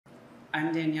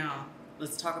I'm Danielle.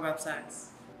 Let's talk about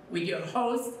sex. With your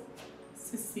host,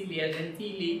 Cecilia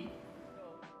Gentili.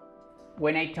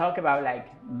 When I talk about like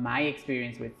my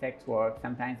experience with sex work,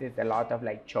 sometimes it's a lot of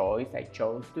like choice. I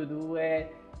chose to do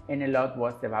it, and a lot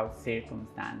was about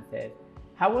circumstances.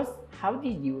 How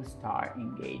did you start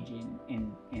engaging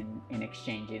in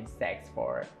exchanging sex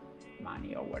for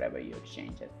money or whatever you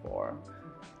exchange it for?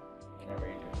 Whatever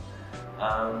you do.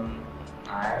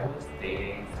 I was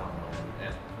dating someone,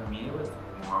 and for me it was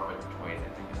more of a choice. I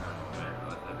think in that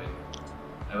moment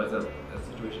it was a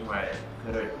situation where I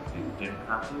could or didn't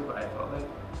have to, but I felt like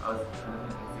I was kind of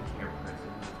an insecure person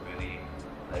who was really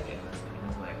like in this kind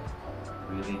of like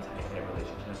really tight-knit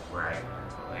relationship where I kind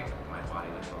of felt like my body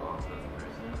would belong to this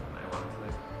person, and I wanted to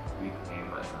like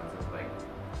reclaim a sense of like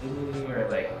dignity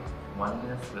or like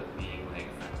oneness with being like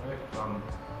separate from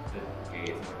the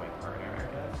gaze of my partner, I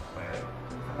guess. By like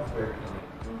that's weird,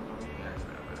 like doing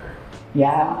whatever.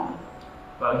 Yeah.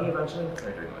 But he eventually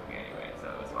started drinking with me anyway, so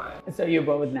it was fine. So you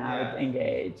both now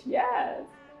engaged. Yes.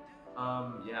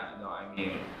 Yeah, no, I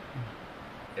mean,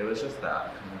 it was just that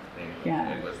kind of thing.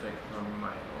 Yeah. It was like from my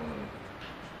own,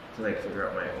 to like figure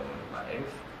out my own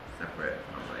life, separate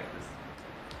from like this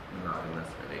monogamous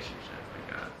relationship,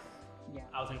 I guess. Yeah.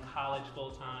 I was in college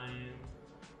full time.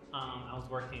 I was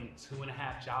working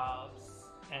 2.5 jobs.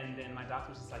 And then my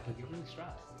doctor was just like, you're really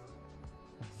stressed.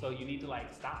 So you need to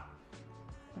like stop.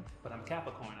 But I'm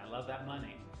Capricorn, I love that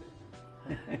money.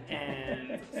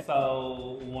 And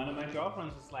so one of my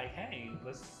girlfriends was like, hey,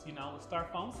 let's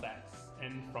start phone sex.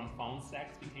 And from phone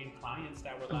sex became clients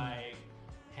that were like,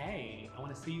 hey, I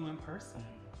want to see you in person.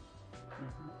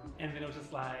 And then it was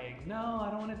just like, no, I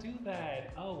don't want to do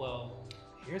that. Oh, well,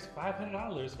 here's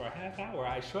 $500 for a half hour.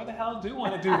 I sure the hell do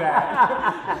want to do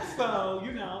that. So,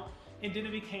 and then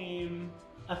it became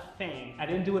a thing. I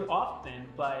didn't do it often,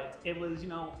 but it was,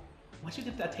 once you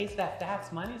get a taste of that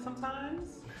fast money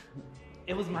sometimes,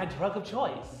 it was my drug of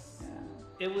choice.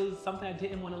 Yeah. It was something I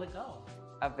didn't want to let go.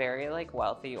 A very like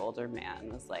wealthy older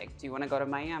man was like, do you want to go to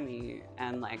Miami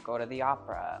and like go to the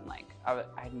opera? And like,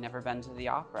 I'd never been to the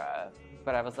opera,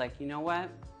 but I was like, you know what?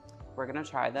 We're gonna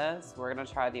try this. We're gonna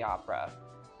try the opera.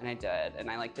 And I did, and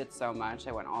I liked it so much.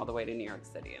 I went all the way to New York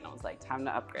City, and I was like, time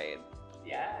to upgrade.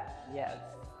 Yeah. Yes.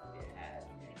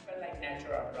 It felt like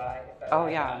natural, right? Oh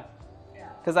yeah.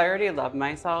 Because I already love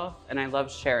myself, and I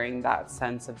love sharing that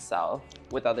sense of self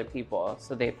with other people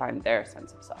so they find their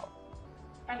sense of self.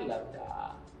 I love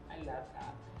that.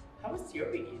 How was your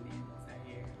beginning,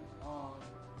 Zahir?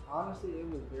 Honestly, it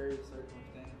was very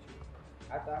circumstantial.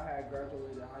 After I had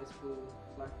graduated high school,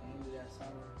 like the end of that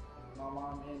summer, my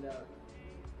mom ended up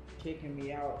kicking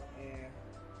me out, and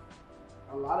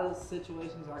a lot of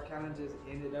situations I kind of just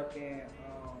ended up in.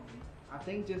 I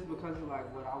think just because of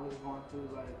like what I was going through,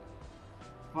 like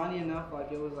funny enough,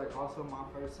 like it was like also my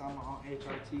first summer on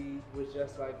HRT, which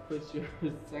just like puts your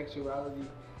sexuality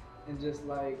and just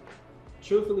like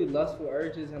truthfully lustful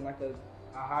urges in like a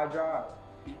high drive,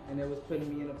 and it was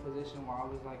putting me in a position where I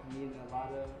was like meeting a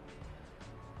lot of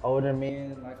older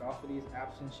men like off of these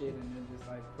apps and shit, and then just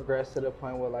like progressed to the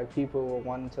point where like people were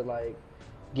wanting to like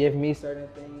give me certain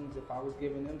things if I was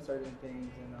giving them certain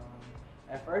things, and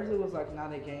at first it was like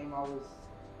not a game I was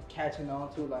catching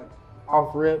on to like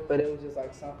off rip, but it was just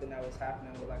like something that was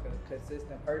happening with like a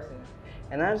consistent person,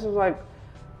 and I was just like,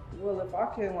 well, if I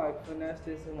can like finesse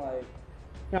this and like,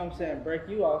 you know what I'm saying, break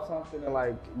you off something and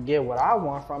like get what I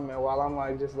want from it while I'm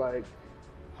like just like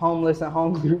homeless and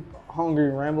hungry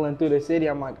rambling through the city,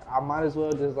 I'm like, I might as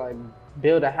well just like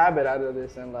build a habit out of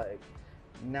this and like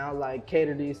now like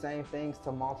cater these same things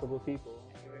to multiple people.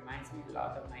 It reminds me a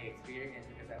lot of my experience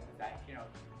because I was like,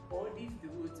 all these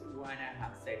dudes wanna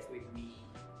have sex with me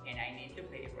and I need to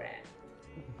pay rent.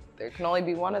 There can only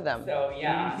be one of them. So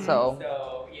yeah, So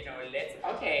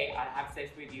I'll have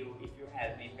sex with you if you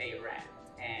help me pay rent.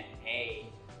 And hey,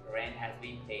 rent has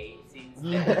been paid since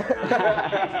then.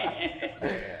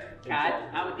 Kat,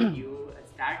 how did you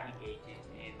start engaging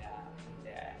in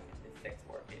the sex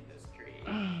work industry?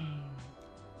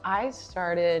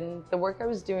 The work I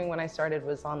was doing when I started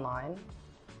was online.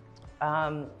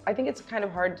 I think it's kind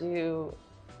of hard to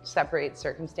separate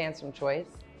circumstance from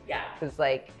choice. Yeah. Because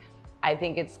I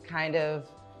think it's kind of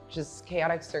just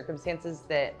chaotic circumstances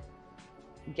that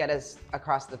get us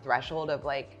across the threshold of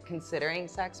considering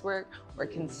sex work or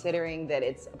considering that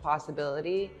it's a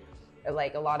possibility. A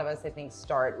lot of us, I think,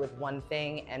 start with one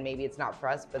thing and maybe it's not for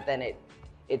us, but then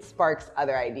it sparks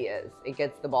other ideas. It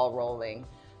gets the ball rolling.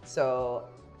 So,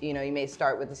 you may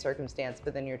start with a circumstance,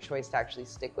 but then your choice to actually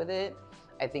stick with it,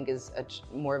 I think is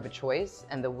more of a choice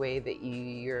and the way that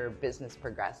your business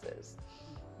progresses.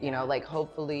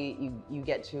 Hopefully you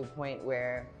get to a point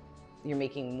where you're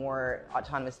making more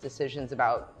autonomous decisions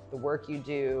about the work you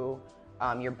do,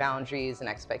 your boundaries and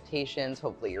expectations.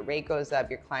 Hopefully your rate goes up,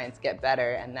 your clients get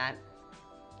better, and that,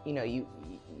 you know,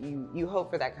 you hope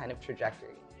for that kind of trajectory.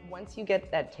 Once you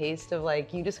get that taste of,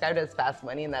 like, you described it as fast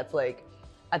money, and that's like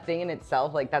a thing in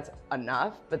itself, like that's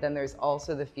enough, but then there's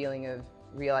also the feeling of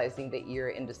realizing that you're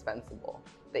indispensable,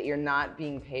 that you're not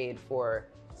being paid for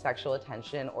sexual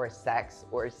attention or sex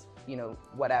or, you know,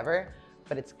 whatever,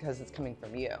 but it's because it's coming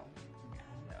from you.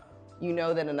 You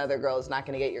know that another girl is not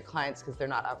going to get your clients because they're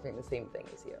not offering the same thing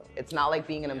as you. It's not like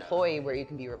being an employee where you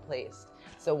can be replaced.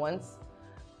 So once,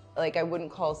 like, I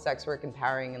wouldn't call sex work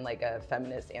empowering in like a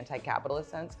feminist, anti-capitalist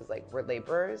sense, because like we're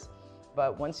laborers,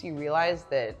 but once you realize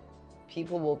that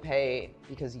people will pay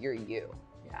because you're you,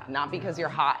 not because you're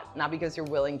hot, not because you're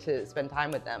willing to spend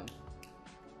time with them.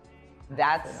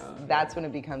 That's when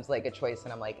it becomes like a choice,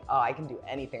 and I'm like, oh, I can do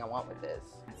anything I want with this.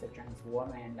 As a trans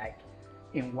woman, like,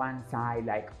 in one side,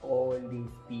 like, all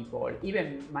these people,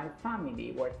 even my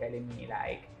family were telling me,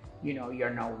 like, you know, you're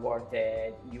not worth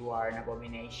it, you are an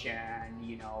abomination,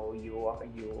 you know,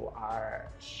 you are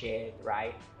shit,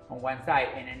 right? On one side.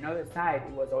 And another side,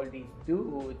 it was all these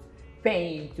dudes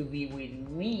paying to be with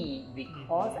me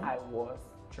because I was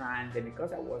trans and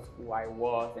because I was who I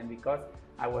was and because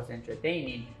I was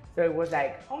entertaining. So it was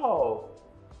like, oh,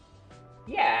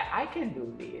 yeah, I can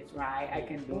do this, right? I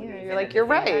can do this. You're like, you're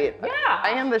right. Yeah. I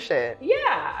am the shit.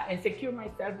 Yeah, and secure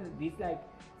myself with this like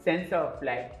sense of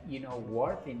like, you know,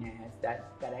 worthiness that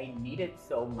I needed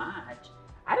so much.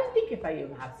 I don't think if I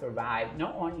even have survived,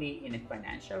 not only in a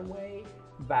financial way,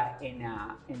 but in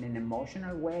an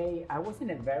emotional way. I was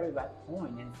in a very bad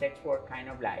point, and sex work kind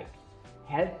of like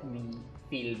helped me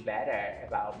feel better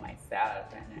about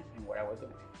myself and what I was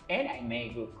doing. And I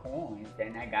made good coins,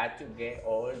 and I got to get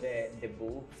all the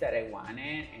boobs that I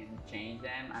wanted and change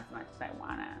them as much as I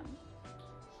wanted.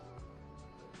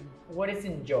 What is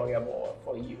enjoyable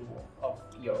for you of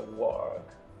your work?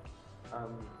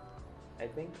 I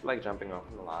think, like, jumping off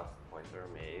from the last points that were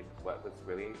made,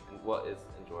 what is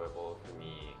enjoyable for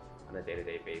me on a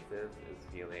day-to-day basis is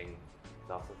feeling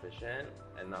self-sufficient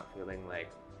and not feeling like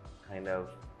kind of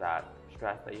that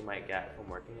stress that you might get from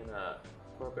working in a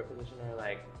corporate position or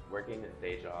like working at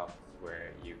day jobs where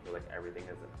you feel like everything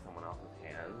is in someone else's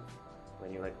hands.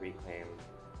 When you like reclaim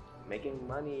making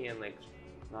money and like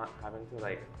not having to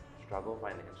like struggle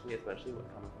financially, especially when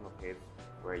coming from a place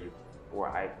where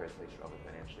I personally struggled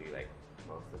financially like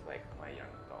most of like my young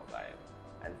adult life,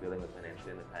 and feeling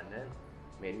financially independent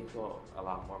made me feel a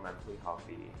lot more mentally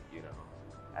healthy, you know,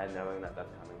 and knowing that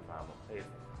that's coming from a place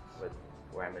with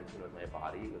where I'm in tune with my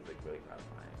body was like really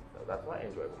gratifying. So that's what I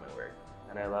enjoy with my work.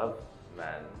 And I love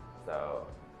men, so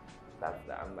that's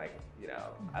that. I'm like, you know,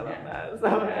 I love men, so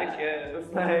I guess,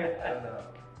 like, I don't know.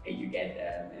 And you get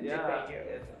them, and they pay you.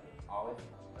 It's always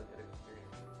a good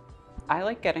experience. I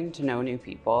like getting to know new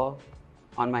people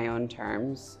on my own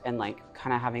terms, and like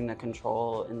kind of having the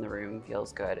control in the room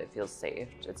feels good. It feels safe.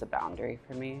 It's a boundary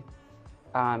for me.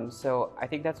 So I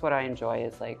think that's what I enjoy,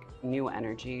 is like new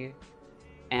energy,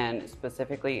 and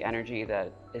specifically energy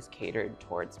that is catered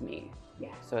towards me. Yeah.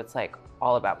 So it's like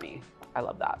all about me. I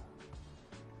love that.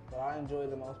 What I enjoy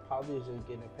the most probably is just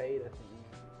getting paid at the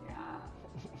end.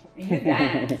 Yeah. And you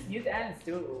dance. You dance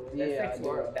too. That's Yeah, sex I do.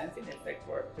 work. Dancing is sex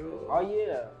work too. Oh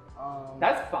yeah.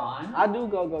 That's fun. I do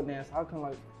go dance. I can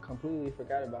like completely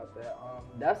forgot about that.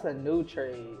 That's a new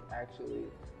trade actually,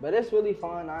 but it's really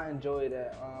fun. I enjoy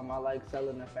that. I like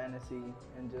selling the fantasy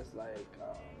and just like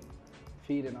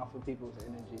feeding off of people's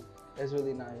energy. It's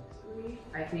really nice.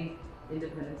 I think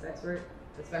independent sex work,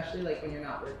 especially like when you're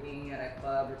not working at a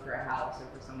club or for a house or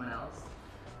for someone else,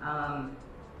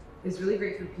 is really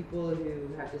great for people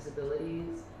who have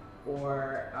disabilities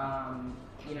or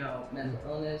you know, mental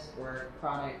illness or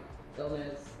chronic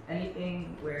illness,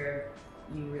 anything where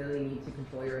you really need to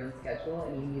control your own schedule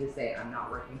and you need to say, I'm not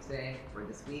working today or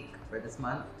this week or this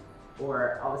month,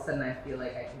 or all of a sudden I feel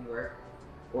like I can work,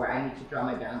 or I need to draw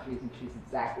my boundaries and choose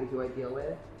exactly who I deal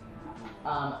with.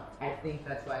 I think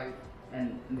that's why,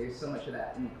 and there's so much of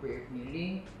that in the queer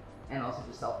community, and also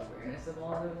just self-awareness of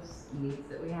all those needs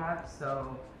that we have.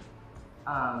 So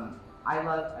I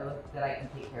love that I can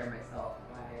take care of myself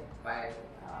by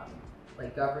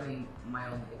like governing my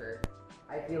own labor.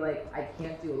 I feel like I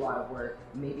can't do a lot of work.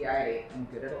 Maybe I am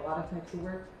good at a lot of types of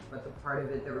work, but the part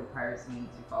of it that requires me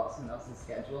to follow someone else's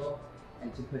schedule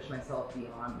and to push myself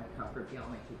beyond my comfort, beyond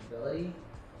my capability,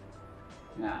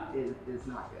 is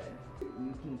not good.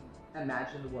 You can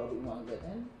imagine the world that you want to live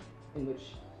in which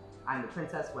I'm the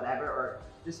princess, whatever, or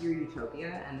just your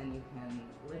utopia, and then you can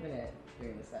live in it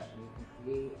during the session. You can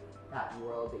create that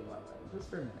world that you want to live in just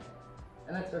for a minute.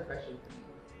 And that's refreshing for me.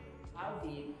 How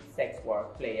did sex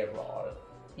work play a role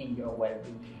in your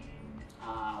well-being,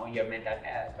 on your mental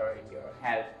health, or in your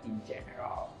health in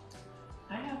general?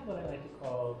 I have what I like to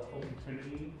call the holy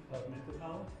trinity of mental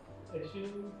health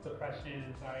issues: depression,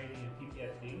 anxiety, and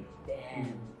PTSD.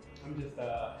 Damn. I'm just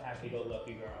a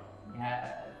happy-go-lucky girl.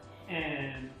 Yeah.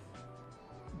 And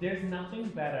there's nothing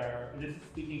better, and this is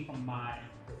speaking from my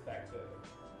perspective,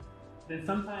 than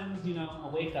sometimes, you know,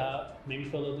 I'll wake up, maybe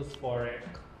feel a little dysphoric,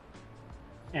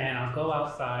 and I'll go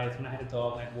outside. When I had a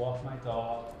dog, I'd walk my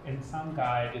dog, and some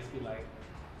guy just be like,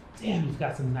 damn, you've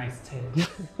got some nice tits.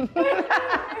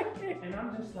 And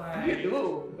I'm just like, You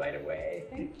do, by the way.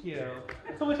 thank you.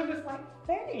 So which I'm just like,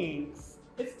 thanks.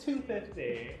 It's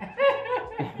 $250.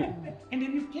 And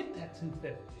then you get that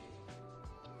 $250.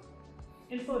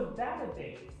 And so it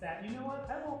validates that, you know what,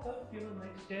 I woke up feeling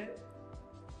like shit,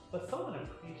 but someone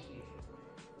appreciated me.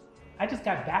 I just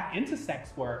got back into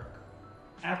sex work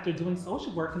after doing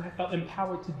social work, and I felt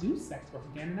empowered to do sex work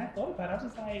again. And I thought about it, I was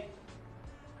just like,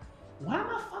 why am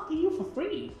I fucking you for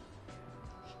free?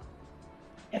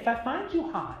 If I find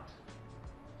you hot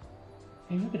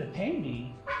and you're gonna pay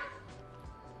me,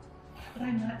 why would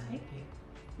I not take it?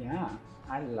 Yeah,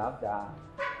 I love that.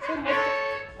 So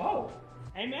Oh,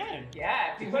 amen.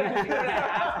 yeah, people are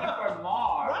asking for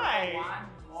more. Right. Want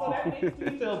So more. that makes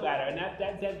me feel better, and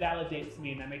that validates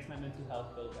me, and that makes my mental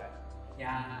health feel better.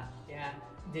 Yeah, yeah.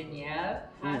 Danielle,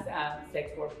 has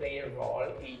sex work play a role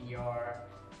in your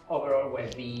overall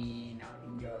well-being,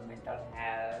 or in your mental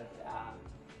health?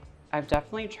 I've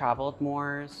definitely traveled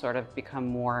more, sort of become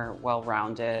more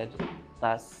well-rounded,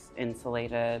 less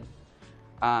insulated.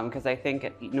 Because I think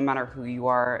no matter who you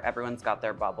are, everyone's got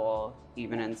their bubble,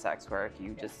 even in sex work.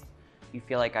 You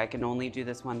feel like I can only do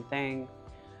this one thing.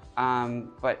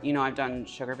 But you know, I've done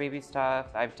sugar baby stuff.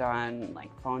 I've done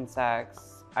like phone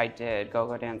sex. I did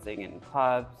go-go dancing in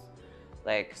clubs.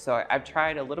 Like, so I've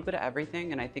tried a little bit of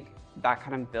everything, and I think that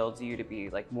kind of builds you to be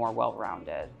like more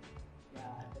well-rounded. Yeah,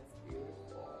 that's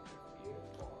beautiful. That's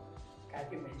beautiful.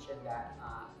 Kathy mentioned that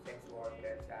sex work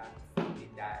is something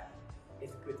that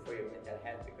is good for your mental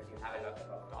health because you have a lot of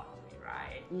autonomy,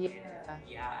 right? Yeah.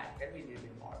 Yeah, tell me a little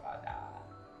bit more about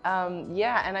that.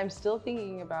 Yeah, and I'm still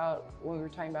thinking about when we were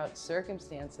talking about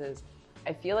circumstances.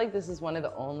 I feel like this is one of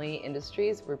the only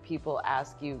industries where people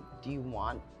ask you, do you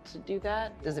want to do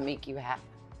that? Does it make you happy?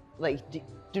 Like,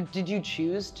 did you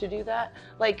choose to do that?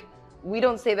 Like, we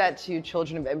don't say that to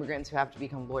children of immigrants who have to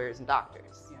become lawyers and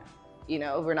doctors. Yeah. You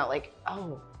know, we're not like,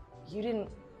 oh,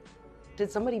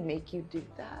 did somebody make you do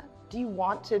that? Do you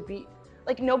want to be,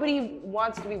 like, nobody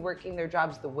wants to be working their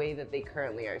jobs the way that they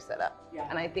currently are set up. Yeah.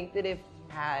 And I think that if you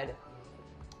had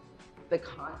the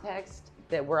context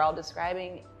that we're all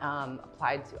describing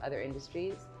applied to other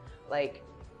industries, like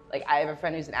I have a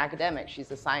friend who's an academic.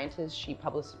 She's a scientist. She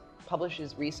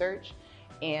publishes research,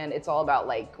 and it's all about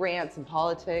like grants and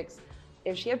politics.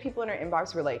 If she had people in her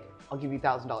inbox who were like, I'll give you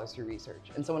 $1,000 for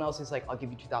research, and someone else is like, I'll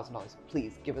give you $2,000,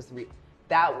 please give us the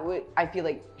I feel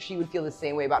like she would feel the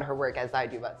same way about her work as I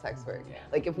do about sex work. Yeah.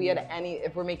 Like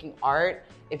if we're making art,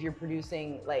 if you're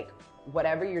producing like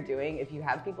whatever you're doing, if you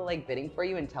have people like bidding for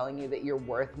you and telling you that you're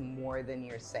worth more than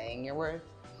you're saying you're worth,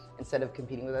 instead of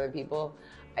competing with other people,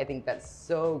 I think that's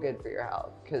so good for your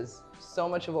health, because so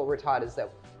much of what we're taught is that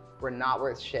we're not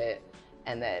worth shit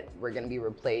and that we're gonna be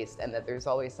replaced and that there's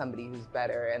always somebody who's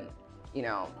better and, you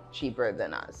know, cheaper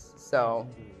than us. So.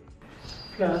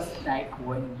 Plus, like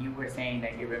when you were saying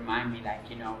that, you remind me, like,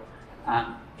 you know,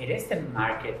 it is a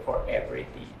market for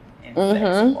everything in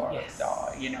sex work. Yes. So,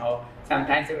 you know,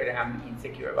 sometimes when I'm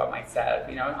insecure about myself,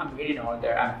 you know, I'm getting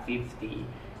older, I'm 50,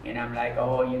 and I'm like,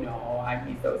 oh, you know, I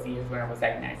miss those years when I was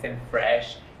like nice and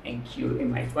fresh and cute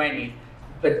in my 20s.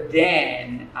 But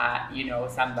then, you know,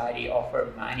 somebody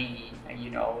offered money, you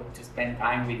know, to spend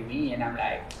time with me, and I'm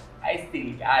like, I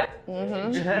still got it.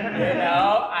 You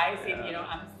know, I still, you know,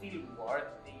 I'm still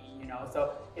worthy, you know.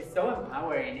 So it's so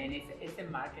empowering, and it's a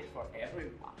market for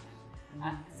everyone.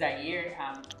 Zaire,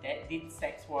 did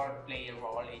sex work play a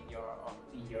role in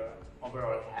your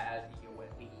overall health, in your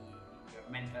well-being, in your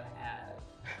mental health?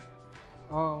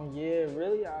 Yeah,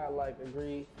 really, I like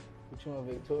agree with you and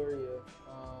Victoria.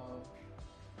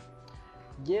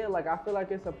 Yeah, like I feel like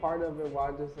it's a part of it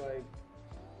where I just like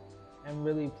am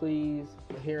really pleased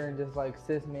hearing just like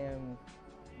cis men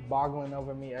boggling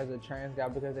over me as a trans guy,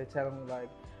 because they're telling me like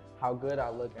how good I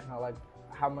look and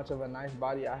how much of a nice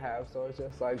body I have. So it's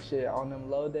just like shit, on them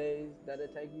low days, that'll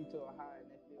take you to a high.